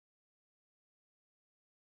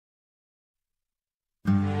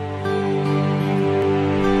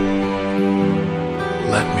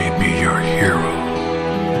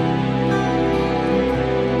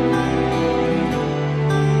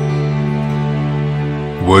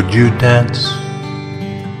Would you dance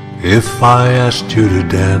if I asked you to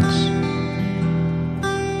dance?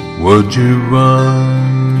 Would you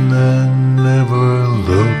run and never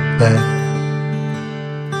look back?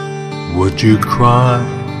 Would you cry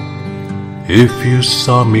if you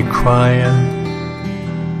saw me crying?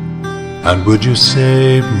 And would you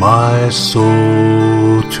save my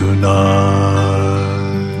soul tonight?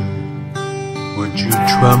 Would you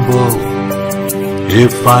tremble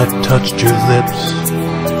if I touched your lips?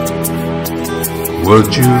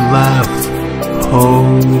 Would you laugh?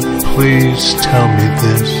 Oh, please tell me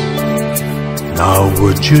this. Now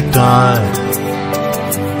would you die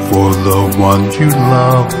for the one you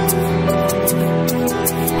love?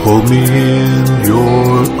 Hold me in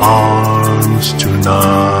your arms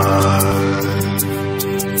tonight.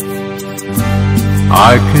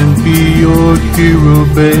 I can be your hero,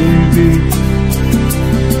 baby.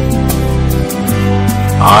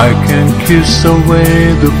 I can kiss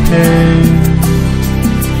away the pain.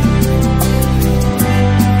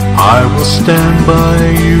 I will stand by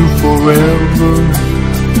you forever.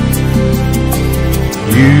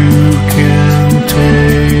 You can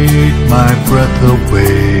take my breath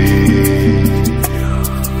away.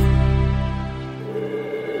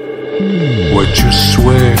 Would you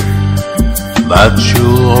swear that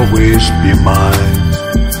you'll always be mine?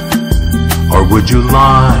 Or would you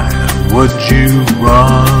lie? Would you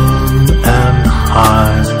run and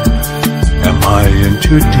hide? Am I in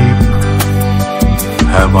too deep?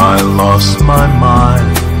 Have I lost my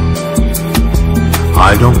mind?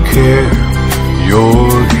 I don't care,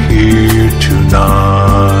 you're here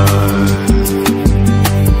tonight.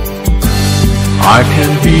 I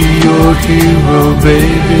can be your hero,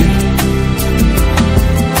 baby.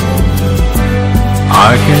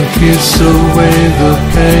 I can kiss away the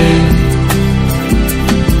pain.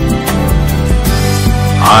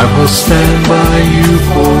 I will stand by you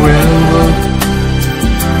forever.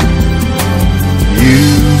 You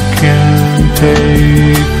can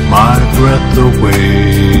take my breath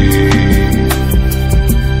away.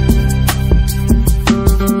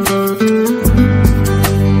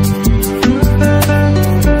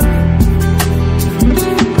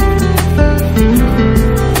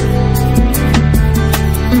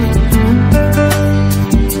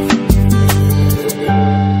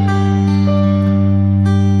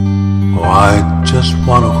 Oh, I just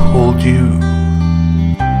want to hold you.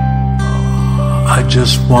 I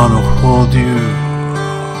just want to hold you.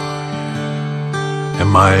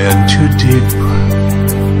 Am I in too deep?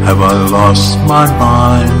 Have I lost my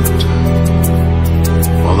mind?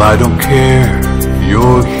 Well, I don't care,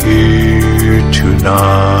 you're here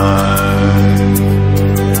tonight.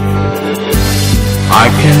 I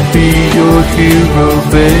can be your hero,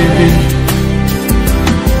 baby.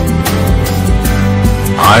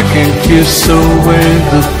 I can kiss away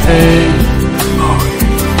the pain.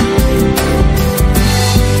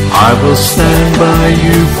 I will stand by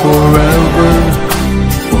you forever.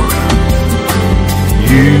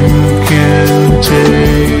 You can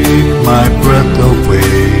take my breath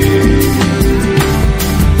away.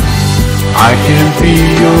 I can be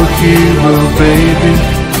your hero, baby.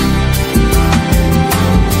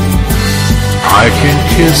 I can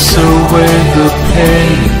kiss away the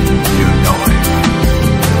pain, you know it.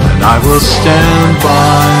 And I will stand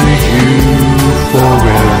by you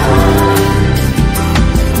forever.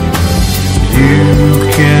 You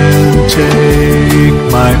can take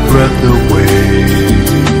my breath away.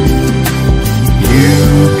 You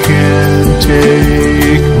can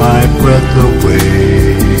take my breath away.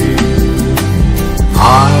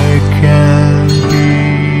 I can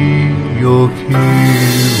be your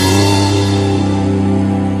hero.